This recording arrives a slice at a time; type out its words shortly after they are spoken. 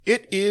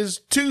It is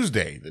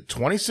Tuesday, the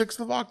 26th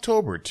of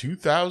October,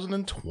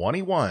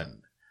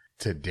 2021.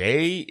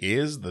 Today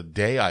is the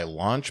day I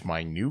launch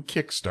my new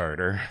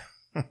Kickstarter.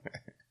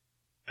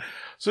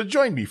 So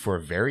join me for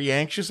a very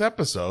anxious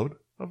episode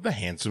of the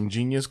Handsome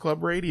Genius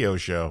Club radio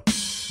show.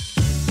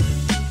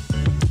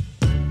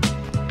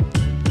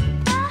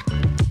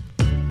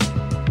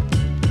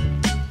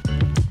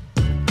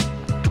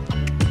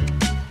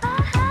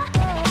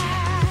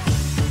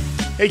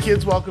 Hey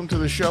kids, welcome to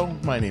the show.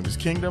 My name is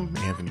Kingdom,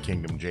 Anthony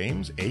Kingdom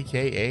James,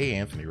 aka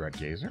Anthony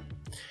Rutgazer.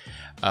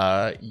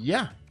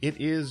 It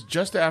is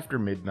just after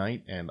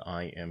midnight and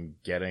I am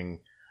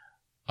getting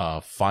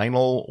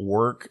final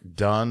work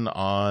done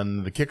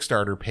on the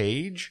Kickstarter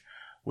page,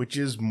 which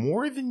is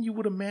more than you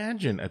would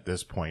imagine at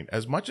this point.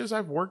 As much as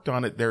I've worked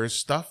on it, there is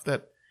stuff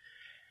that's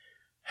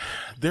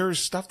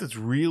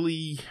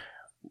really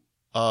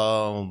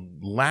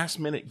last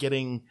minute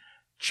getting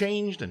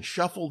changed and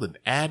shuffled and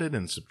added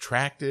and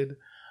subtracted.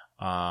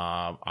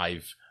 I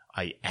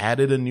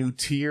added a new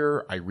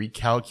tier. I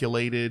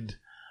recalculated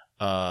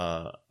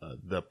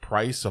the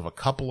price of a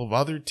couple of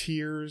other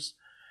tiers,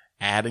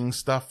 adding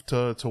stuff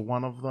to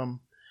one of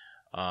them.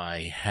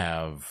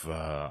 I've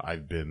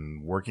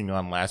been working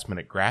on last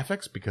minute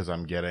graphics because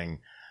I'm getting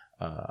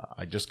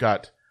I just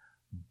got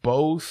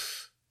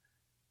both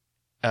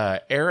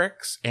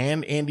Eric's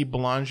and Andy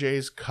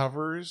Belanger's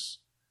covers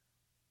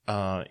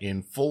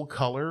in full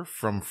color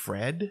from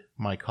Fred,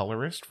 my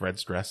colorist,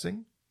 Fred's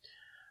Dressing.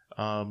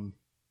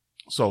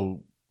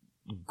 So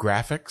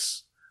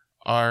graphics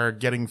are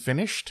getting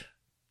finished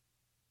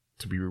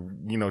to be,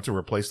 to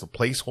replace the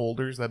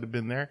placeholders that have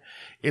been there.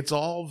 It's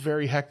all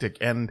very hectic.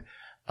 And,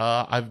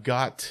 I've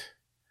got,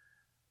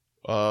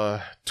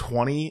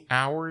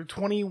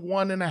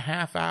 21 and a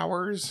half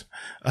hours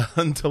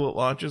until it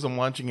launches. I'm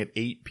launching at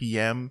 8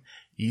 p.m.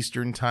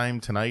 Eastern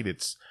time tonight.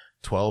 It's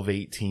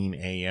 12:18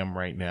 a.m.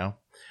 right now.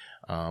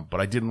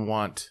 But I didn't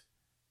want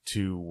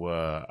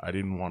to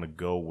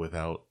go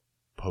without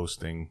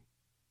posting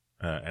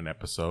an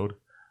episode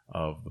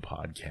of the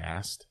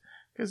podcast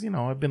because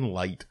I've been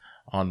light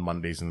on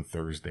Mondays and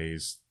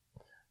Thursdays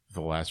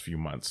for the last few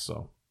months.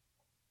 So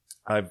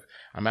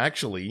I'm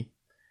actually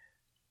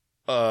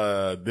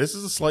this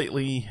is a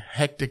slightly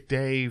hectic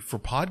day for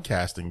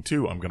podcasting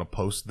too. I'm going to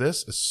post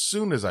this as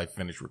soon as I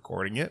finish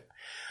recording it.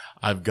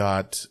 I've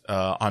got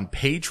on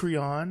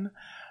Patreon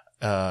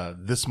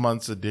this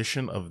month's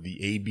edition of the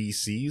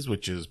ABCs,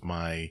 which is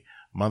my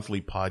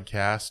monthly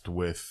podcast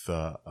with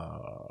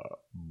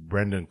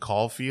Brendan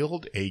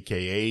Caulfield,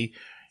 aka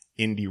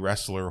indie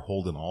wrestler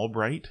Holden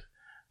Albright.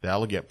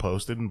 That'll get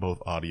posted in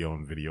both audio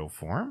and video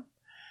form.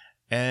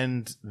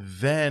 And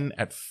then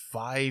at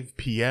 5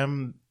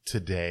 p.m.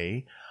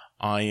 today,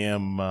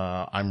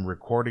 I'm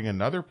recording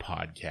another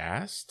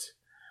podcast,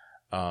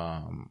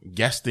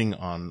 guesting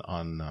on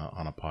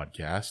a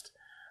podcast.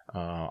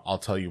 I'll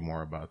tell you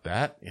more about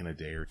that in a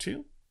day or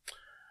two.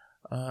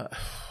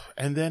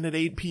 And then at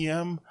 8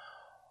 p.m.,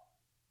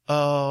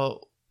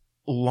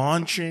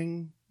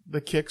 launching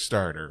the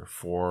Kickstarter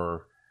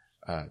for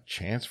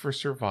Chance for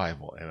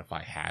Survival. And if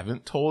I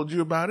haven't told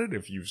you about it,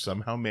 if you've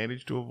somehow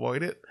managed to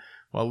avoid it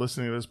while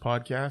listening to this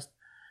podcast,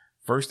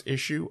 first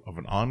issue of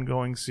an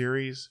ongoing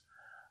series,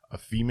 a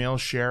female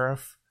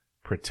sheriff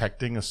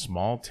protecting a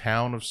small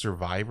town of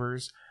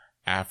survivors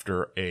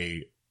after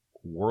a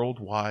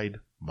worldwide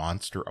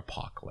monster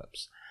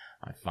apocalypse.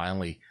 I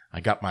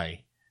got my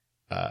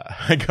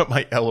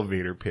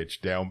elevator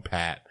pitch down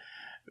pat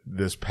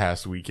this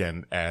past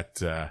weekend at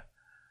Fan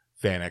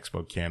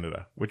Expo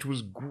Canada, which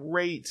was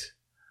great.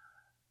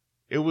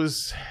 It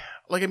was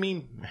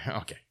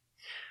okay.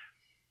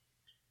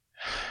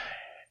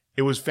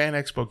 It was Fan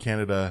Expo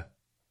Canada,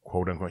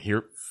 quote unquote,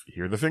 here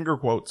are the finger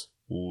quotes,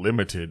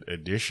 limited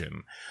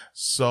edition.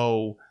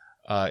 So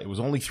it was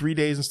only 3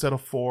 days instead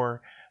of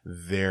 4.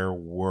 There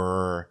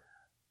were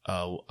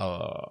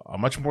a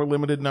much more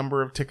limited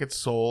number of tickets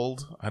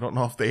sold. I don't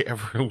know if they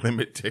ever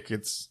limit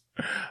tickets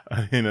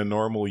in a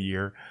normal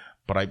year,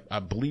 but I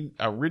believe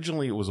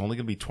originally it was only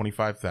going to be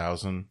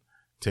 25,000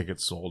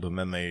 tickets sold, and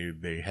then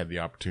they had the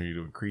opportunity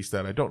to increase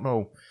that. I don't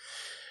know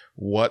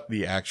what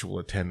the actual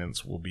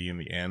attendance will be in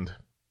the end.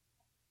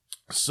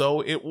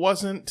 So it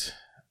wasn't,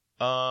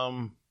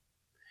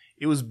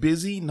 it was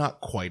busy,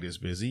 not quite as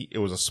busy. It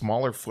was a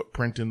smaller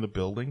footprint in the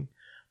building,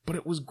 but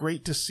it was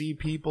great to see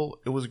people.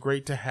 It was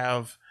great to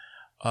have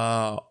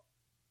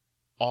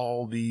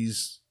all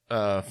these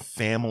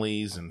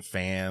families and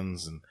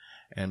fans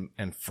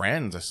and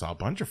friends. I saw a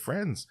bunch of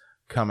friends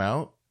come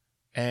out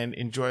and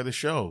enjoy the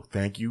show.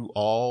 Thank you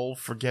all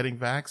for getting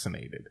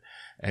vaccinated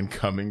and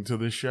coming to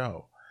the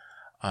show.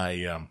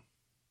 I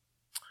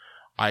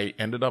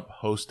ended up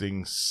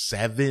hosting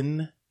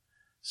 7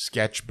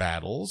 sketch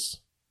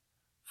battles,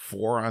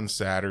 4 on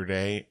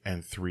Saturday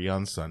and 3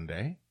 on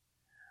Sunday.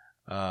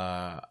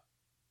 And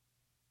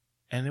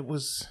it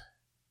was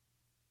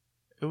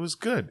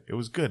good. It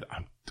was good.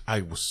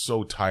 I was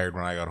so tired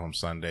when I got home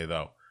Sunday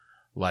though.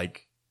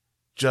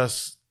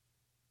 Just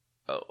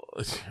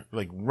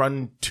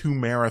run 2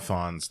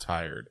 marathons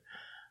tired.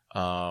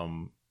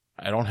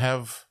 I don't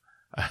have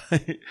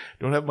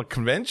my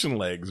convention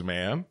legs,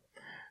 man.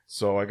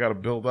 So I got to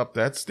build up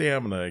that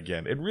stamina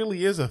again. It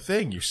really is a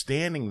thing. You're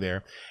standing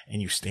there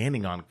and you're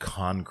standing on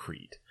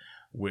concrete,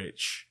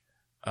 which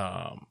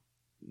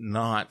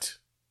not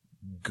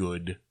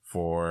good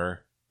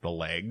for the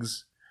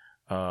legs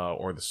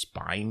or the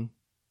spine.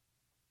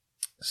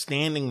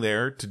 Standing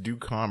there to do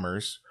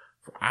commerce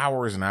for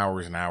hours and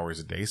hours and hours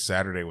a day.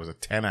 Saturday was a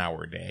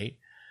 10-hour day.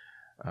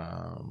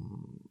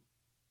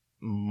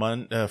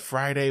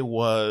 Friday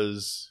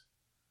was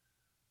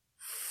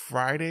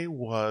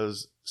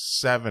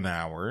 7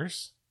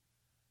 hours.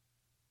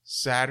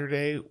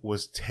 Saturday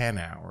was 10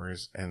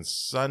 hours, and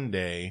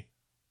Sunday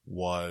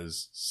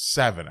was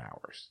 7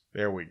 hours.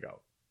 There we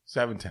go.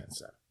 7, 10,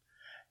 7.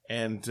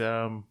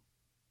 And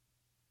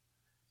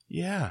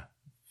yeah,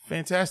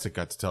 fantastic.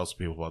 Got to tell some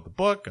people about the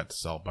book. Got to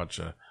sell a bunch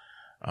of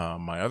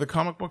my other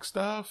comic book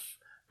stuff.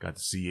 Got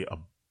to see a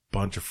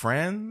bunch of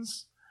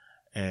friends.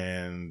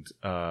 And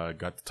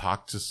got to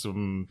talk to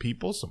some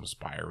people, some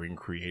aspiring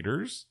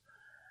creators,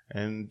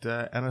 and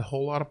a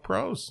whole lot of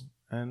pros.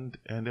 And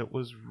it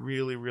was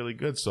really, really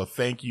good. So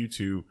thank you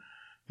to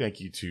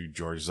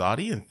George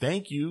Zotti, and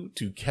thank you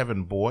to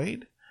Kevin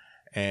Boyd,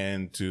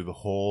 and to the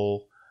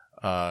whole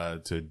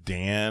to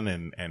Dan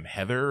and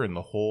Heather and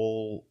the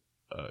whole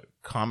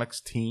comics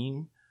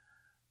team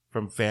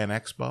from Fan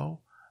Expo.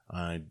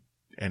 I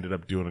ended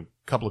up doing a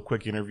couple of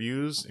quick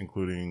interviews,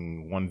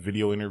 including one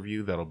video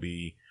interview that'll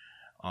be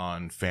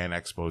on Fan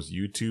Expo's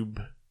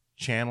YouTube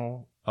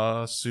channel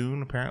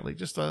soon, apparently.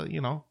 Just a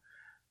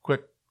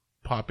quick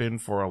pop in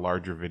for a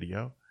larger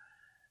video.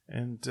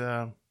 And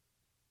it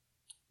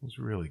was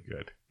really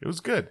good. It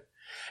was good.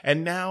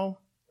 And now,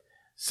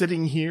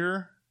 sitting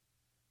here,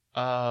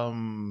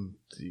 Fred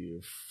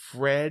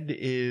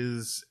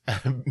is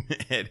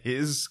at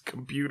his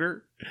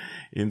computer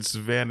in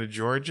Savannah,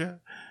 Georgia,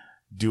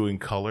 doing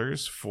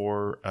colors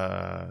for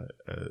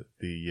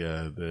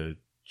the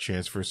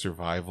Chance for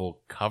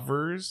Survival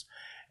covers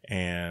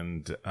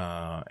and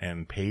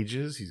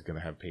pages. He's gonna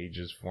have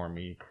pages for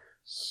me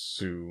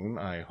soon,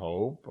 I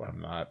hope.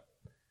 I'm not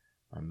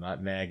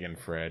nagging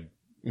Fred.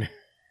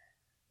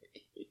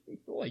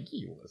 Like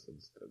he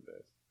listens to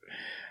this.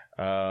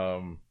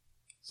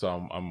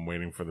 So I'm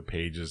waiting for the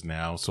pages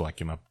now, so I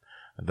can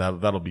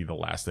that'll be the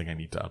last thing I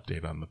need to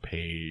update on the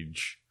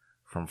page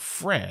from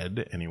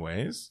Fred,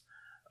 anyways.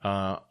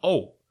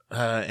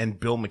 And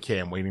Bill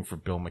McKay. I'm waiting for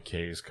Bill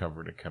McKay's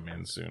cover to come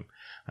in soon.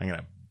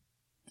 I'm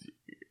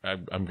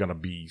gonna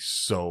be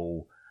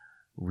so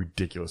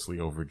ridiculously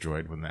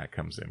overjoyed when that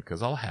comes in,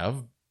 because I'll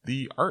have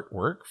the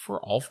artwork for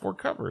all 4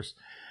 covers.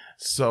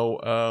 So,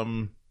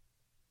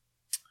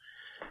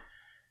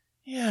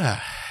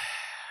 yeah,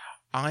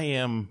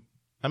 I'm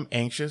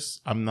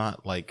anxious. I'm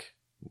not like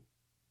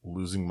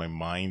losing my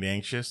mind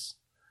anxious.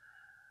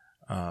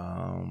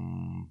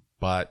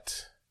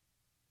 But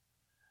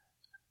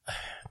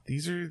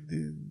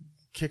the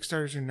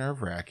Kickstarters are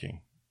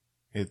nerve-wracking.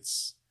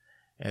 It's,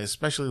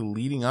 especially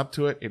leading up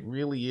to it, it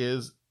really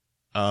is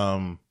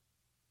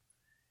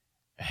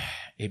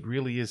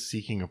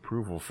seeking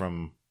approval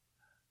from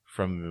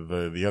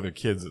the other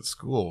kids at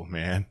school,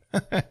 man.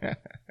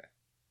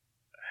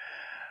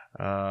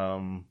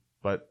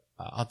 But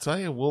I'll tell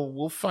you,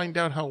 we'll find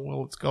out how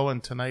well it's going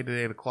tonight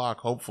at 8:00.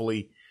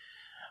 Hopefully,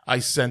 I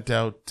sent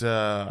out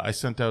a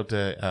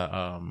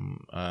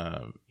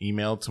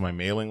email to my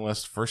mailing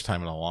list, first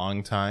time in a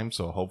long time.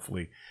 So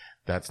hopefully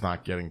that's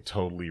not getting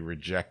totally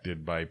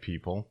rejected by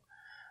people.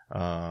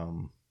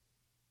 I'll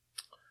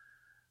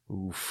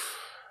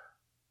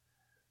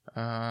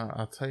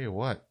tell you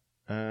what.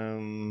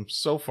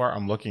 So far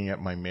I'm looking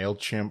at my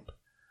MailChimp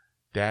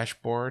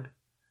dashboard.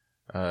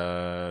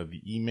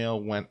 The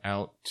email went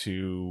out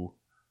to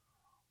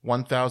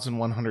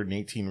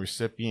 1,118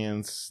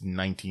 recipients,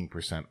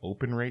 19%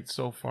 open rate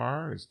so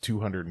far. It's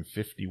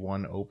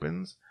 251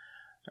 opens.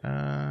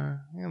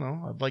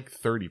 I'd like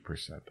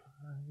 30%.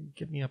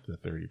 Get me up to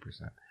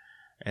 30%.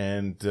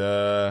 And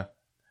a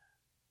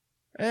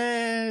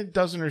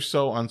dozen or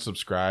so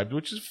unsubscribed,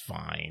 which is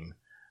fine.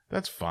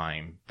 That's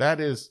fine. That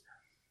is,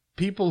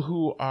 people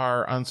who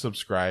are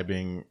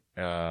unsubscribing,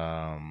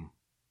 I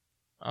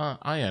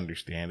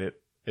understand it.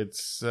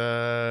 It's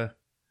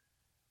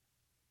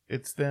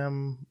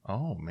them.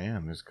 Oh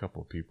man, there's a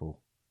couple of people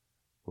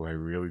who I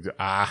really do.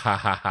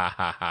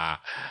 I'm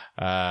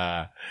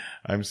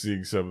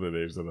seeing some of the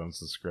names that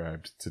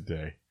unsubscribed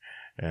today,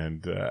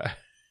 and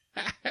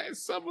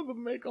some of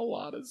them make a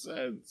lot of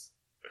sense.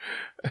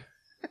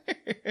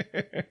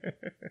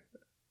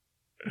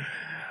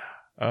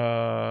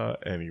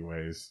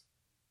 Anyways,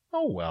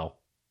 oh well.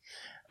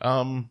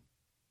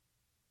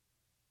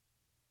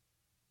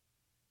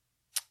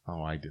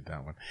 Oh, I did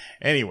that one.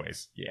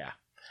 Anyways, yeah.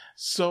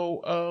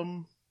 So,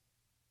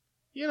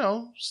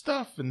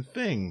 stuff and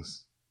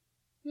things.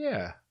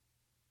 Yeah.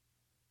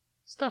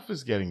 Stuff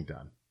is getting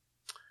done.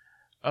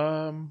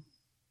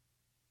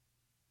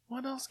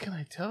 What else can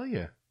I tell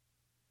you?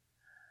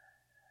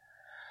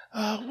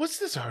 What's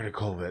this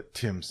article that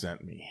Tim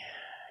sent me?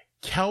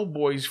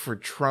 Cowboys for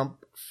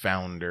Trump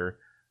founder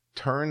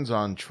turns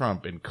on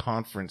Trump in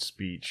conference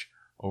speech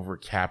over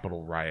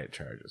Capitol riot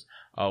charges.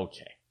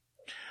 Okay.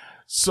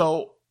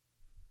 So,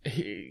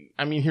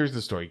 here's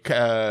the story.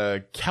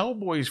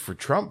 Cowboys for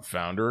Trump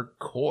founder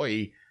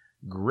Couy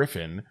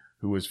Griffin,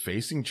 who is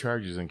facing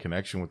charges in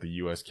connection with the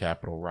U.S.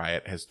 Capitol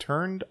riot, has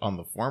turned on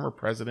the former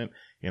president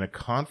in a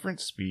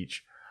conference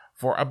speech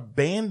for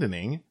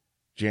abandoning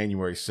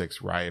January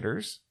 6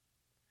 rioters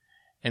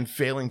and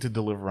failing to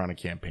deliver on a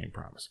campaign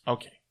promise.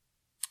 Okay.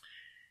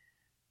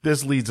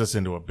 This leads us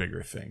into a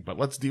bigger thing, but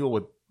let's deal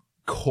with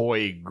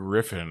Couy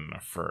Griffin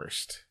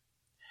first.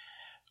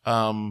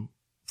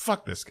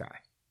 Fuck this guy.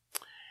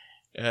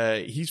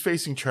 He's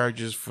facing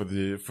charges for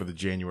the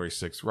January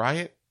 6th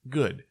riot.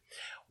 Good.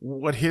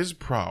 What his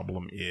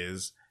problem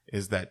is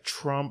that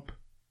Trump,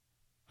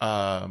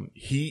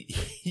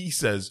 he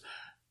says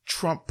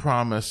Trump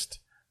promised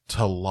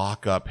to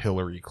lock up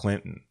Hillary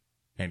Clinton,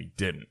 and he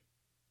didn't.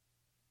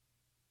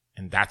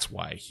 And that's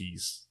why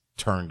he's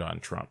turned on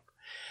Trump.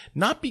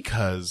 Not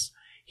because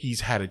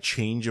he's had a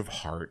change of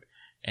heart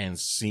and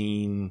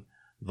seen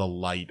the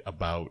light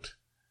about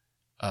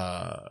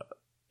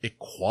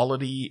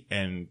equality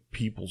and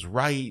people's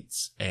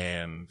rights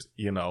and,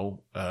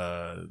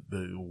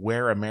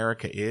 where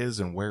America is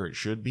and where it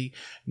should be.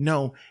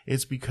 No,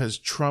 it's because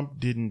Trump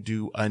didn't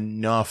do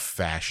enough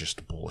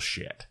fascist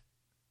bullshit.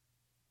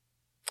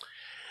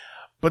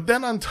 But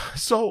then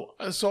fuck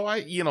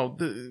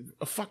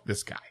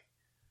this guy.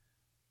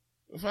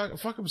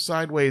 Fuck him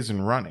sideways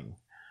and running.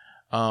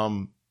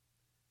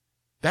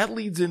 That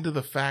leads into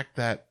the fact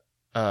that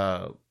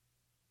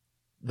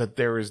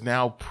there is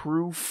now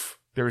proof,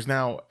 there is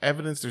now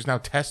evidence, there's now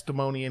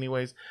testimony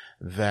anyways,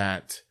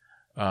 that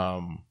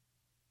a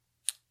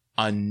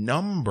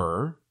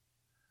number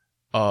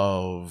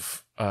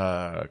of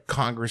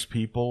Congress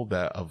people,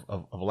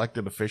 of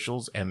elected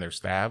officials and their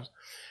staffs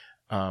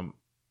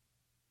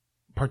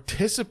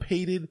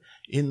participated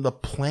in the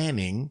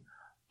planning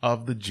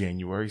of the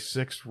January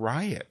 6th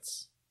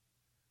riots.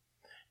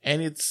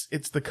 And it's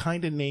the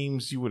kind of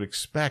names you would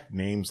expect,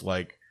 names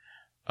like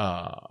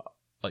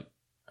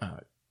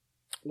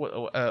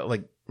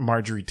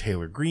Marjorie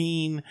Taylor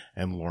Greene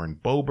and Lauren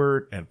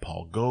Boebert and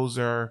Paul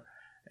Gosar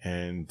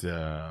and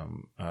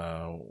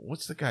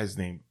what's the guy's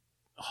name?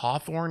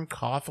 Cawthorn.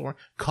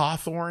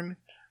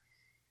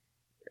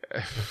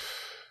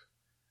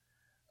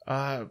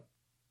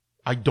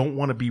 I don't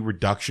want to be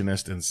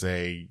reductionist and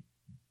say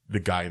the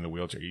guy in the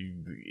wheelchair.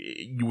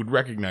 You would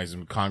recognize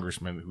him,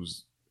 congressman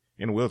who's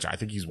in a wheelchair. I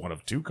think he's one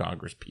of two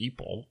Congress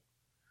people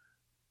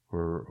who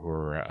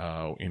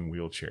are in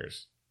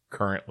wheelchairs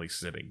currently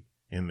sitting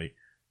in the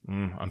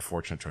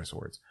unfortunate choice of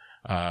words.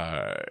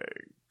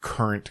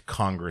 Current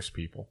Congress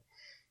people.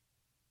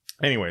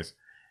 Anyways,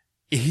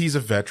 he's a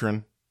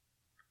veteran.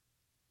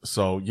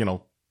 So,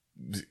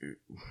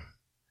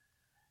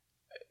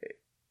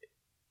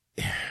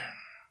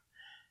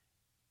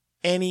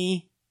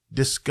 any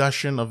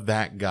discussion of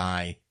that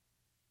guy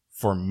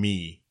for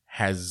me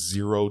has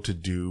zero to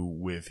do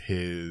with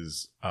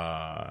his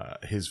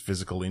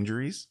physical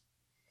injuries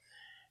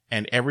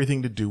and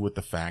everything to do with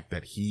the fact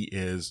that he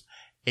is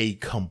a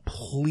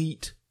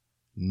complete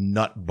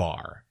nut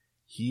bar.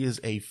 He is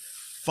a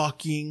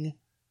fucking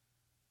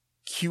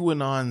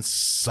QAnon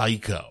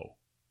psycho.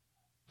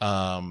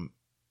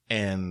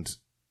 And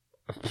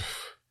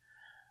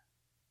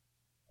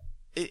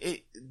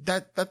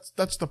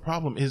that's the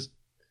problem is,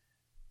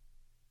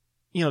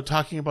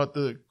 talking about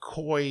the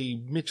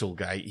Couy Mitchell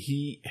guy,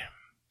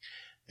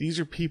 these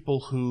are people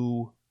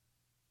who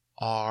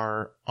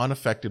are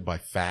unaffected by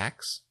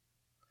facts,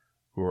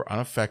 who are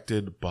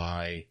unaffected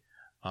by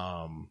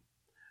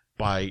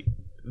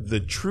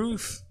the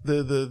truth,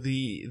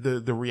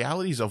 the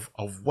realities of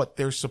what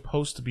they're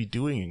supposed to be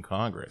doing in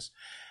Congress.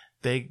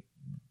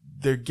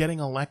 They're getting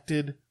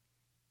elected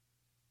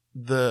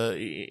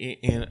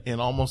in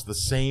almost the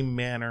same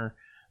manner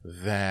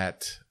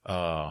that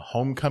a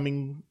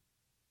homecoming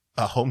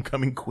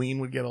queen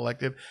would get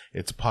elected.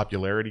 It's a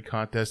popularity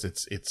contest.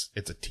 It's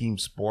a team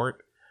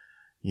sport.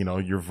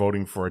 You're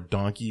voting for a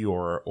donkey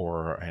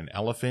or an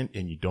elephant,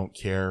 and you don't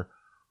care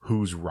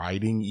who's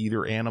riding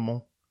either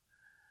animal.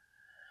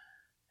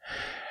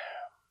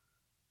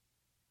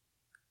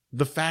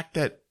 The fact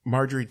that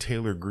Marjorie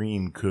Taylor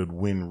Greene could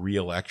win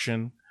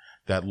re-election,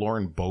 that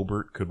Lauren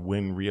Boebert could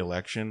win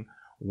re-election,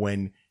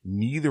 when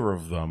neither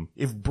of them,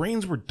 if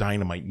brains were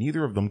dynamite,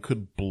 neither of them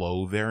could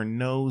blow their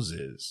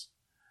noses.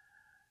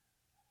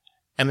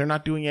 And they're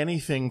not doing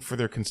anything for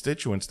their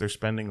constituents. They're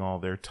spending all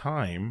their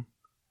time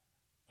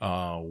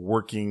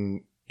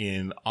working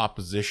in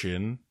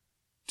opposition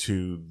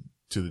to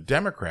the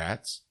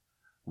Democrats,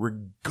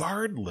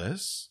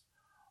 regardless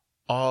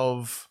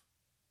of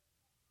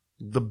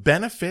the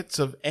benefits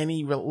of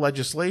any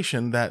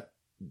legislation that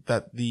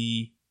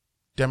the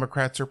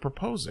Democrats are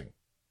proposing.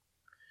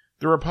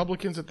 The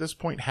Republicans at this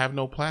point have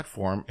no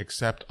platform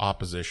except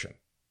opposition.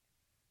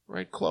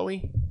 Right,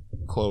 Chloe?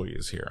 Chloe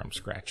is here. I'm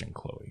scratching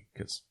Chloe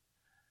because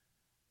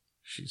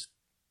she's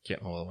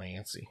getting a little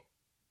antsy.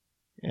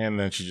 And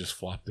then she just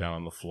flopped down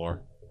on the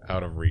floor,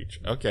 out of reach.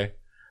 Okay.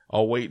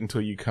 I'll wait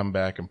until you come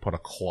back and put a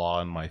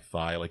claw in my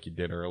thigh like you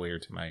did earlier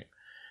tonight.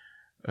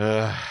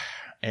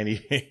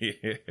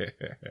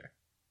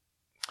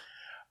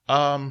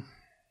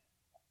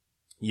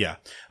 Yeah,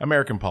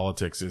 American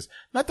politics is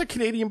not that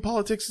Canadian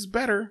politics is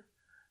better.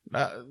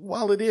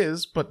 Well, it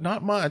is, but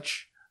not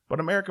much. But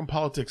American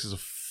politics is a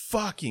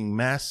fucking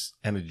mess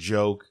and a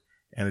joke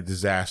and a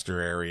disaster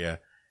area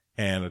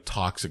and a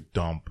toxic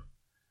dump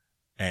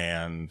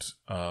and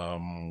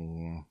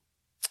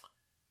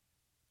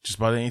just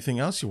about anything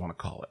else you want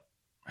to call it.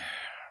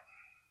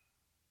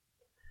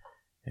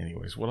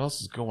 Anyways, what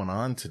else is going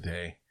on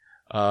today?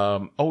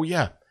 Oh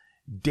yeah,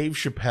 Dave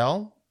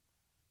Chappelle.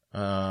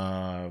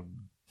 I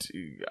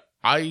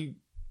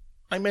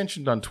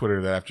mentioned on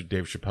Twitter that after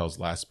Dave Chappelle's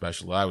last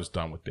special, I was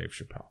done with Dave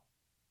Chappelle.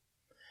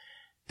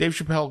 Dave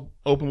Chappelle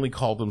openly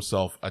called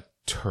himself a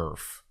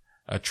TERF,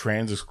 a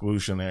trans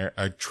exclusionary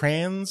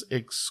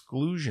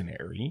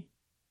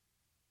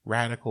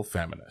radical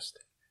feminist.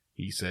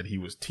 He said he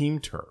was Team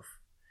TERF.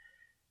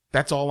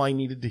 That's all I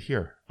needed to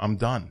hear. I'm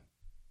done.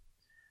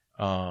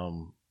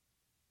 Doesn't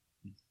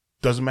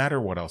matter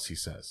what else he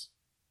says.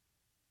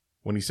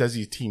 When he says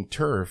he's Team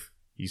TERF,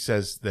 he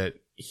says that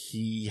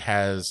he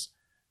has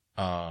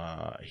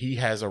a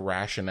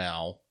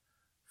rationale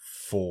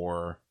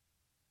for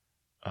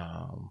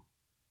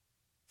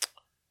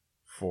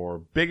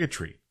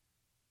bigotry,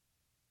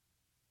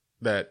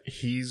 that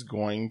he's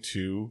going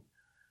to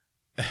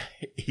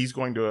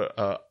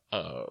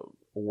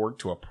work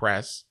to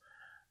oppress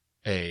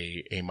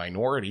a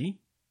minority,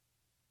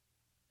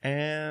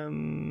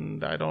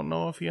 and I don't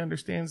know if he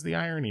understands the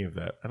irony of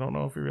that. I don't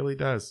know if he really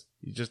does.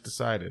 He just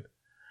decided.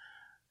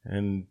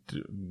 And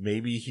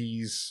maybe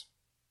he's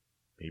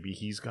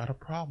got a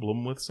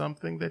problem with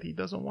something that he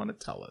doesn't want to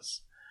tell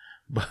us.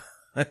 But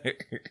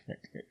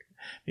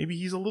maybe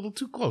he's a little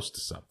too close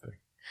to something.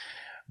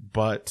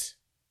 But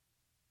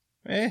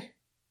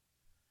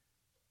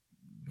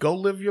go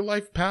live your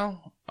life,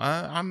 pal.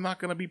 I'm not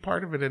going to be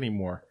part of it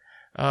anymore.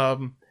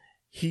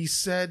 He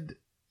said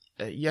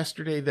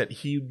yesterday that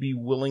he'd be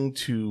willing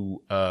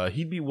to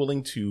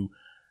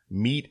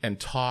meet and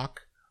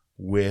talk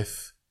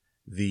with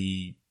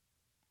the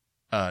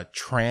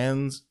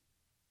transgender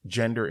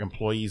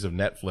employees of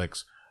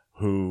Netflix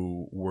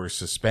who were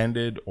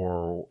suspended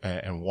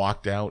and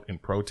walked out in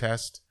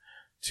protest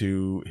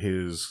to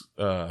his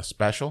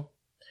special.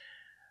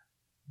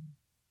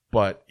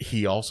 But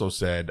he also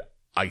said,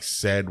 "I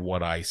said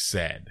what I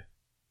said."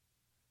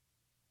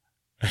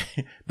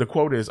 The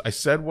quote is, "I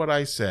said what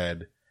I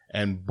said,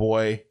 and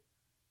boy,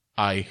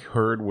 I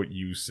heard what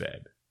you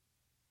said."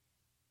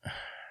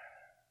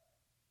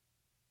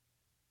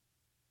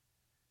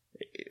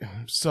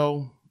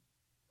 So,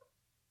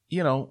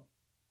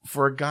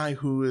 for a guy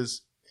who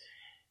is,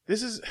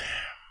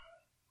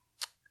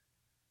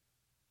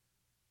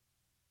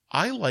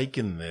 I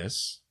liken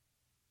this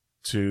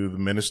to the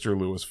Minister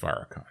Louis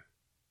Farrakhan.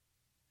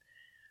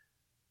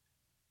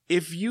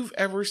 If you've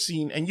ever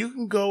seen, and you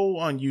can go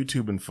on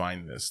YouTube and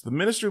find this, the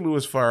Minister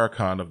Louis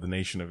Farrakhan of the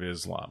Nation of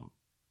Islam,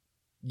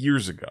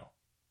 years ago,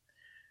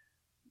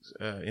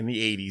 in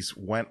the 80s,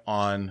 went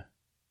on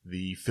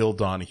the Phil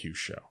Donahue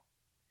show.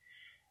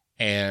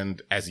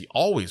 And as he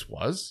always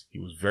was, he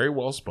was very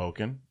well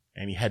spoken,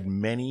 and he had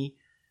many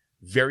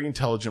very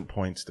intelligent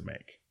points to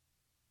make.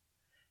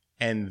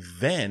 And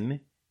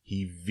then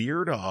he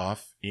veered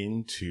off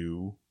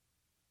into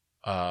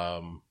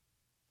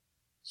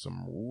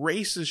some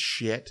racist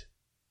shit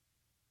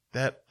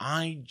that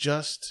I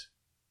just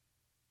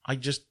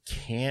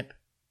can't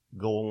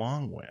go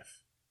along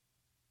with.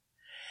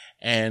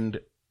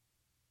 And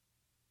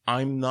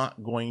I'm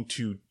not going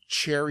to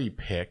cherry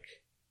pick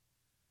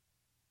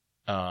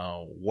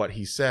what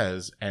he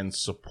says and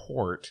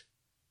support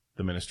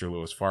the Minister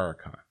Louis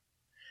Farrakhan.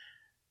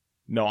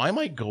 No, I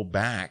might go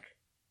back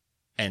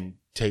and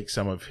take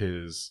some of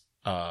his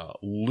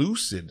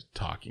lucid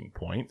talking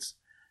points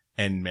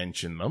and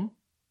mention them.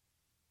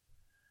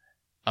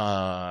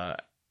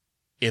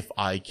 If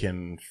I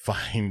can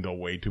find a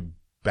way to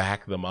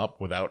back them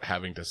up without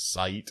having to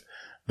cite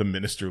the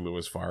Minister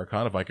Louis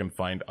Farrakhan, if I can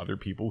find other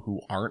people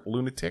who aren't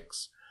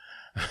lunatics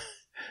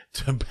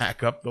to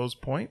back up those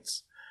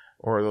points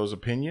or those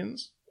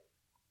opinions.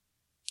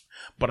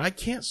 But I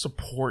can't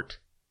support,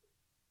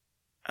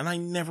 and I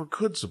never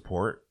could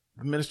support,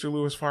 the Minister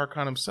Louis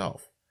Farrakhan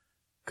himself,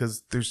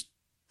 because there's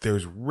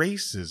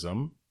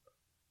racism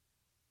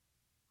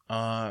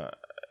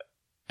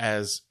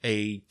as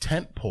a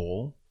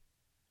tentpole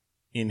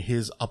in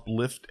his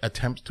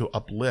attempts to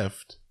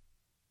uplift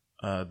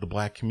the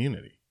black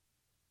community.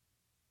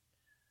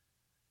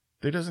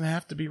 There doesn't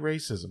have to be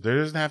racism. There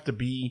doesn't have to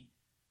be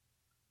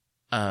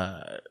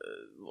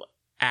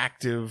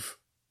active,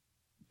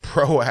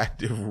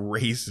 proactive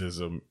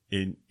racism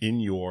in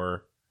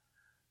your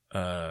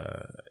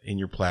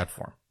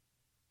platform.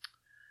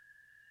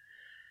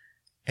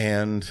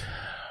 And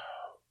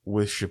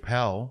with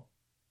Chappelle,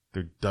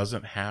 there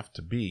doesn't have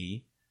to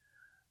be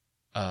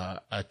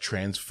a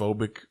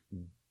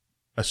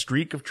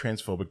streak of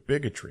transphobic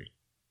bigotry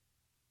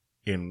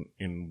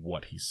in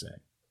what he's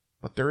saying,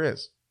 but there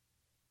is.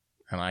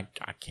 And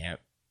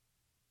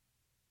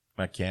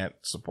I can't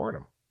support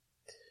him.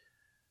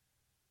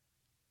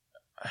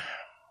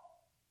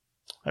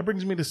 That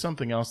brings me to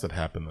something else that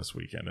happened this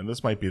weekend, and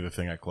this might be the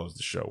thing I close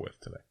the show with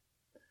today.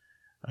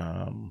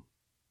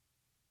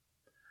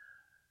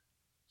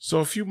 So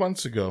a few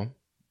months ago,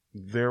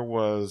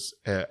 let's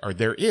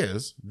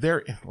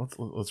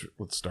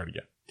start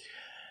again.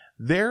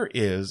 There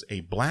is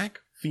a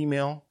black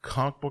female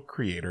comic book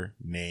creator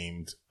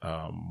named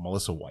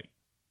Melissa White.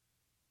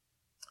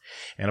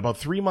 And about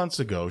 3 months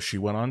ago, she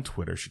went on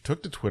Twitter. She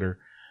took to Twitter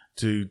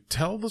to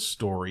tell the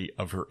story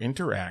of her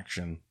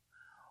interaction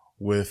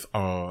with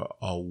a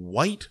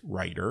white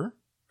writer,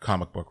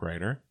 comic book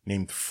writer,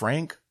 named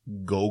Frank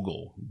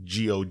Gogol,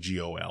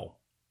 Gogol.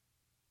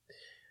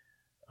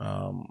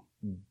 And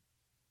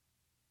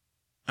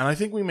I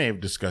think we may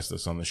have discussed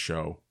this on the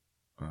show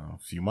a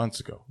few months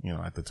ago,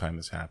 at the time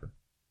this happened.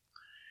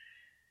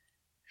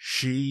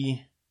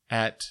 She,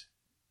 at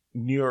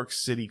New York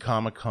City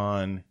Comic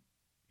Con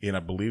in, I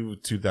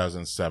believe,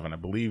 2007, I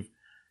believe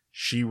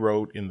she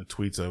wrote in the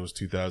tweets that it was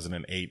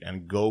 2008,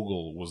 and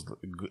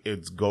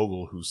it's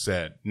Gogol who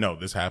said, no,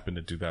 this happened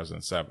in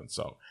 2007.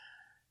 So,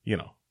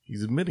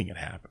 he's admitting it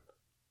happened.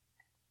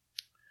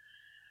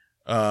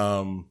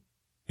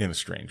 In a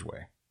strange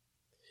way.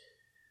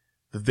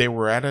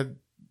 That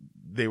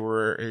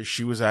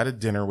she was at a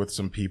dinner with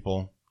some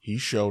people. He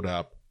showed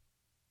up.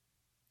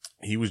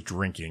 He was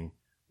drinking.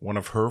 One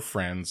of her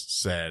friends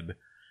said,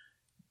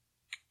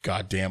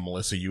 "Goddamn,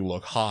 Melissa, you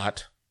look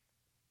hot."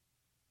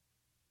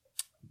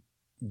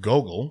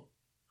 Gogol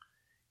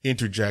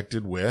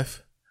interjected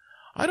with,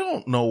 "I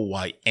don't know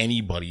why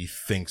anybody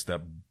thinks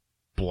that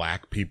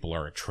black people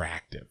are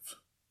attractive."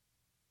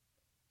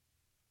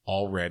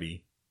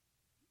 Already,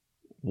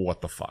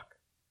 what the fuck?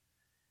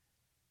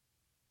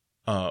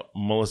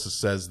 Melissa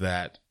says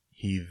that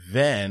he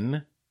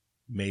then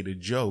made a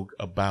joke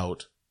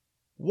about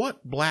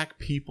what black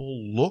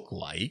people look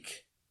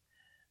like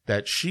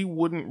that she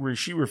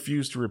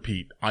refused to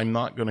repeat. "I'm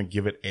not going to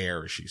give it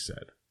air," she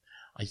said.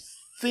 I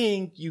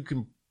think you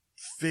can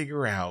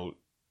figure out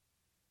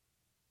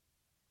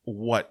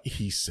what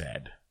he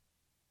said.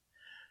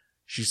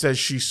 She says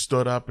she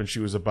stood up and she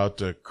was about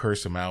to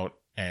curse him out,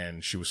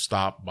 and she was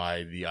stopped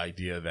by the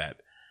idea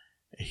that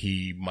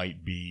he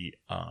might be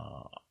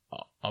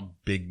a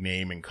big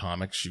name in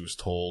comics. She was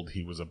told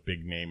he was a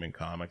big name in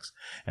comics,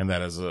 and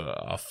that as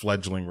a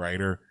fledgling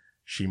writer,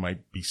 she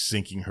might be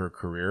sinking her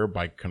career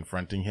by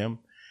confronting him,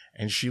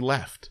 and she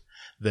left.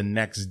 The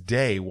next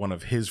day, one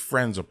of his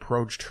friends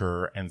approached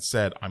her and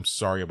said, "I'm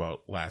sorry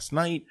about last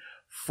night.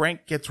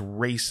 Frank gets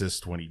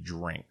racist when he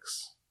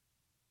drinks."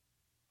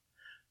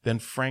 Then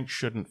Frank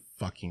shouldn't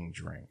fucking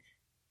drink.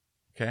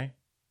 Okay?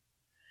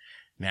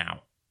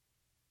 Now,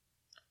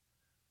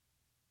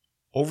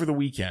 over the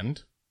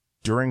weekend,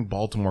 during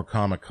Baltimore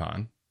Comic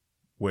Con,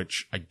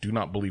 which I do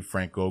not believe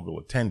Frank Gogol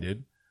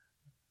attended,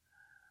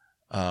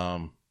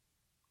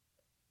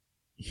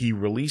 he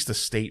released a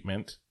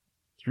statement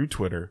through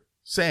Twitter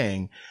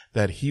saying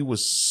that he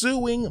was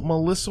suing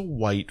Melissa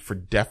White for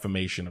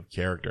defamation of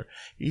character.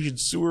 He should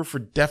sue her for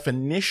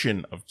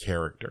definition of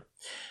character.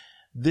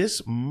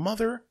 This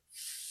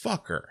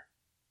motherfucker,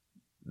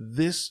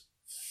 this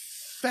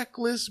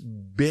feckless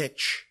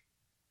bitch,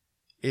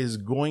 is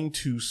going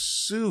to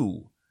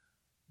sue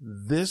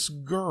this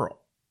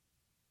girl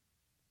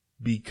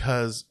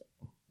because,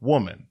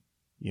 woman,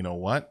 you know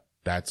what?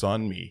 That's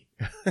on me.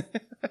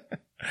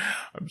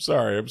 I'm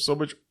sorry, I'm so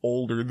much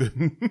older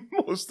than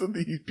most of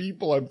these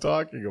people I'm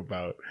talking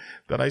about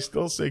that I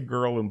still say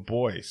girl and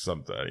boy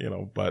sometimes,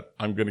 but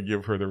I'm going to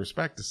give her the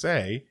respect to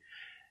say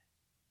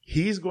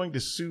he's going to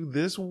sue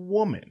this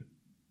woman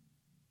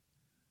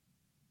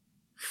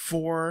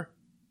for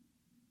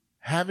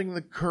having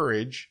the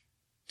courage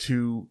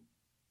to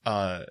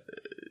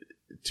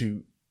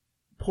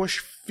push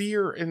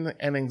fear and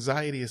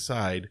anxiety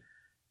aside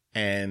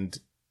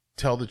and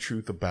tell the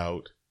truth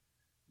about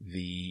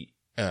the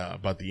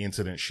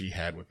incident she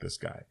had with this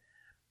guy.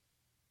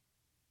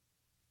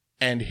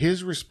 And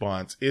his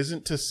response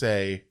isn't to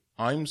say,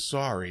 "I'm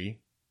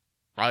sorry,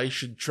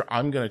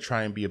 I'm going to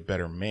try and be a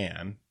better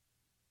man."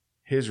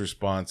 His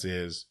response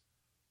is,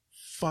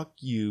 "Fuck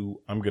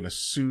you, I'm going to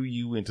sue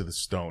you into the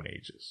Stone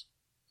Ages."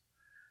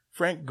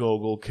 Frank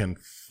Gogol can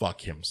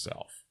fuck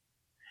himself.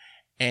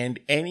 And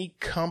any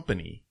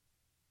company,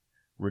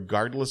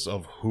 regardless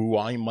of who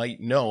I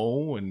might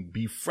know and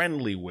be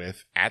friendly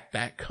with at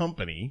that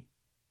company,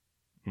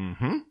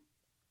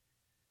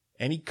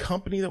 any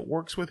company that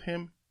works with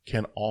him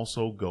can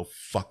also go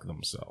fuck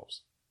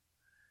themselves.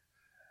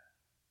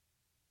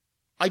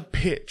 I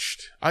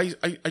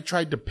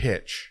tried to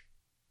pitch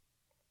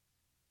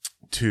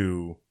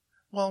to,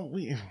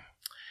 it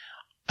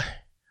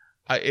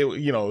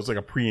was like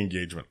a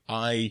pre-engagement.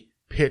 I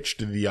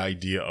pitched the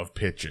idea of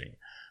pitching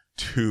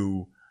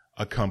to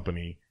a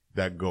company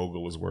that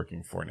Gogol is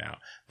working for now.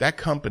 That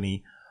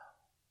company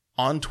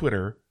on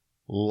Twitter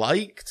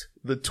liked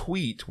the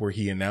tweet where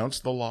he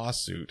announced the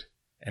lawsuit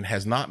and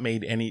has not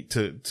made any,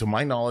 to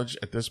my knowledge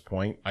at this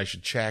point, I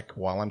should check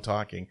while I'm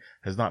talking,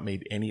 has not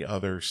made any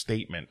other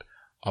statement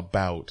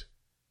about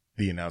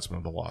the announcement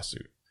of the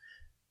lawsuit.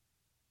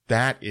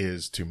 That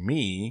is, to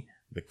me,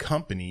 the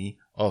company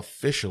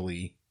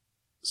officially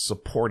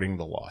supporting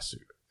the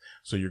lawsuit.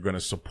 So you're going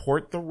to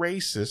support the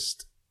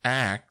racist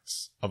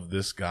acts of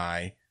this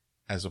guy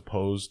as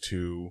opposed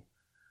to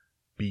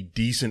be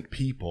decent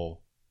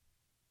people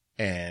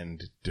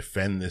and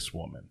defend this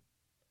woman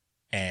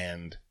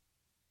and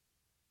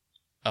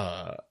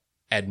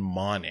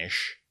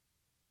admonish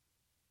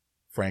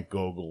Frank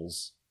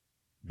Gogel's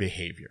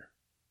behavior.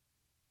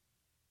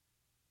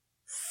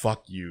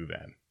 Fuck you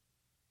then.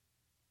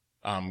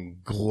 I'm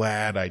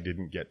glad I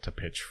didn't get to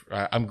pitch.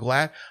 I'm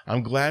glad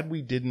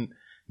we didn't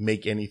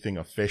make anything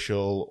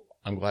official.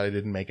 I'm glad I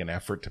didn't make an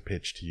effort to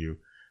pitch to you,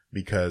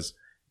 because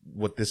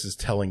what this is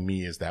telling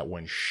me is that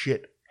when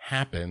shit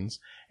happens,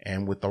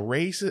 and with the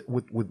racist,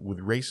 with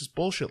racist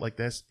bullshit like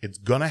this, it's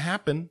gonna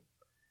happen.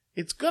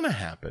 It's gonna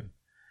happen,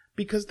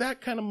 because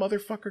that kind of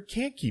motherfucker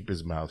can't keep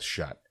his mouth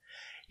shut.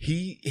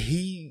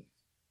 He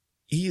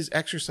is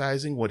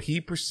exercising what he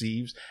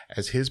perceives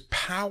as his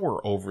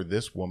power over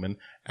this woman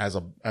as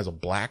a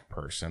black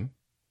person.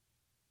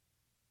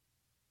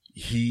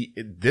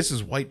 This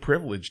is white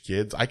privilege,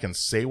 kids. I can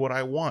say what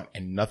I want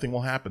and nothing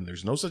will happen.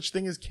 There's no such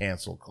thing as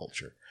cancel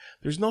culture.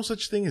 There's no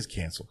such thing as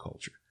cancel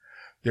culture.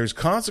 There's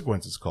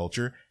consequences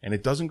culture, and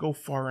it doesn't go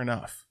far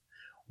enough.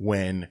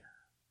 When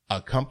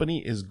a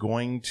company is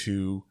going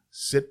to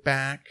sit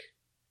back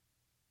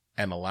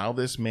and allow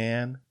this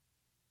man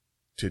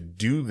to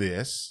do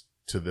this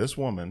to this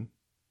woman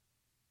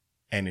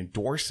and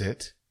endorse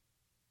it,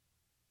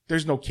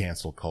 there's no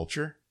cancel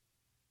culture.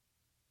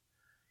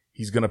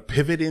 He's going to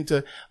pivot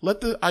into,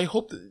 I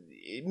hope that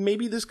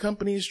maybe this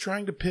company is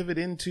trying to pivot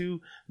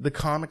into the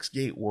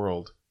Comicsgate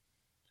world,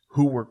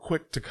 who were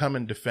quick to come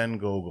and defend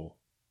Gogol.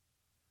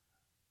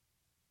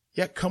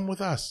 Yeah, come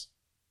with us.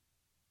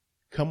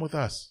 Come with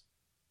us.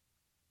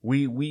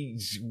 We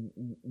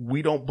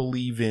don't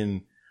believe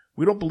in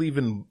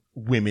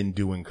women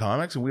doing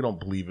comics, and we don't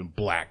believe in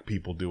black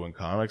people doing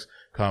comics.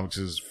 Comics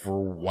is for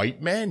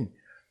white men.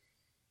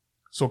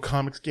 So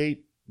Comicsgate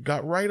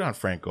got right on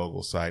Frank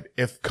Gogel's side.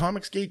 If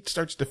Comicsgate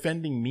starts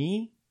defending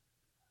me,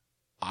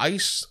 I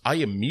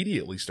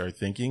immediately start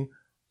thinking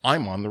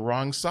I'm on the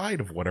wrong side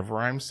of whatever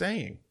I'm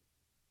saying.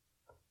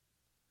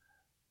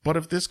 But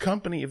if this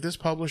company, if this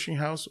publishing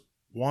house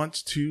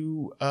wants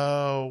to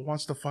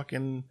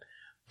fucking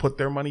put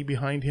their money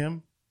behind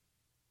him,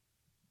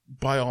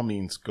 by all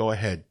means, go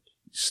ahead.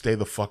 Stay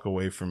the fuck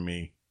away from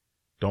me.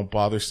 Don't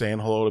bother saying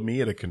hello to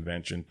me at a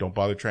convention. Don't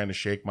bother trying to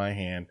shake my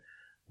hand.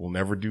 We'll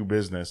never do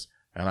business.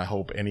 And I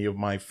hope any of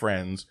my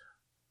friends,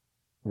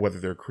 whether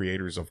they're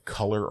creators of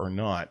color or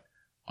not,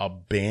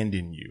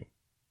 abandon you.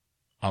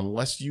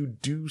 Unless you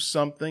do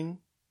something,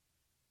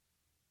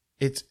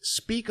 it's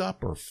speak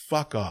up or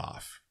fuck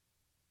off.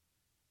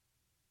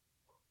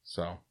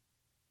 So,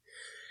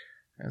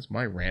 that's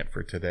my rant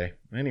for today.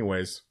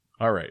 Anyways,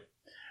 all right.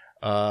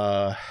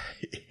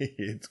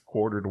 It's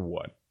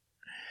 1:45.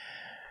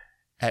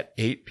 At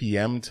 8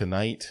 p.m.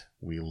 tonight,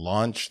 we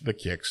launch the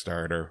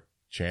Kickstarter,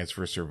 Chance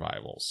for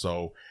Survival.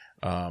 So,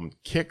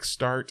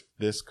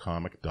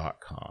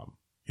 kickstartthiscomic.com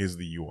is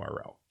the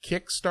URL.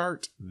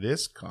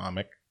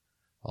 Kickstartthiscomic,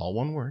 all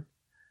one word,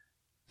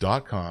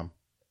 .com.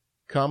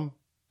 Come,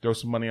 throw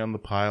some money on the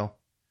pile.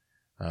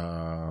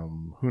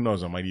 Who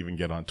knows, I might even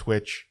get on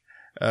Twitch.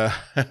 And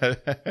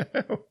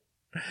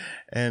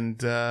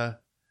man,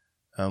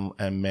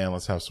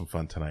 let's have some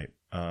fun tonight.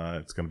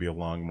 It's going to be a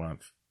long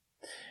month.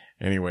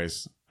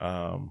 Anyways,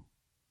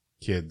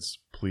 kids,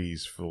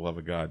 please, for the love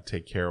of God,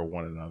 take care of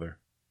one another.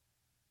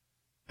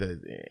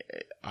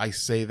 I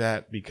say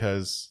that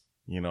because,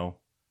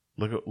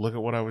 look at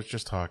what I was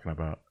just talking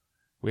about.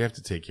 We have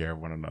to take care of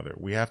one another.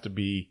 We have to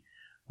be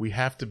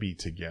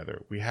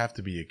together. We have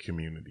to be a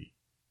community.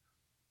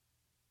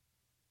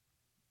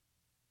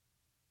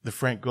 The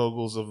Frank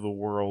Gogels of the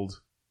world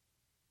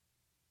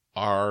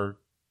are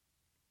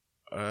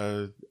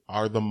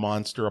the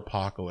monster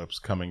apocalypse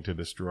coming to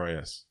destroy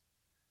us.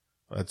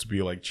 Let's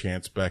be like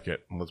Chance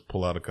Beckett and let's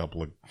pull out a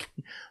couple of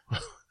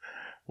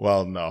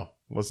well, no,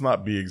 let's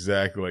not be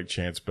exactly like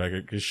Chance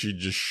Beckett, because she'd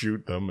just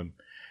shoot them, and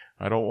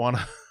I don't want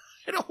to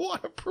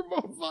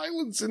promote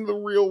violence in the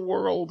real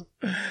world.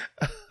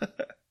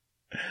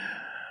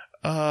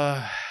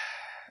 I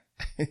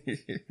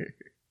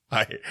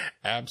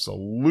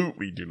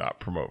absolutely do not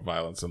promote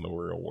violence in the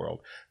real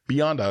world.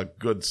 Beyond a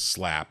good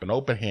slap, an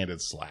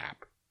open-handed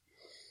slap.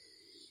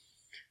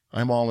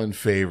 I'm all in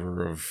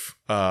favor of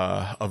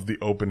the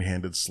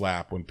open-handed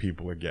slap when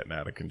people are getting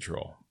out of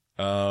control.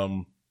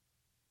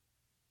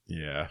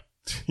 Yeah.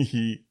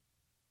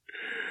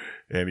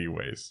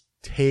 Anyways,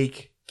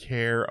 take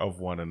care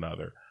of one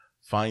another.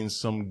 Find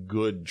some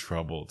good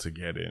trouble to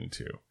get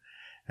into.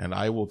 And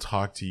I will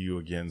talk to you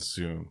again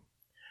soon.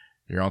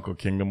 Your Uncle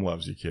Kingdom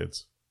loves you,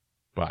 kids.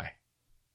 Bye.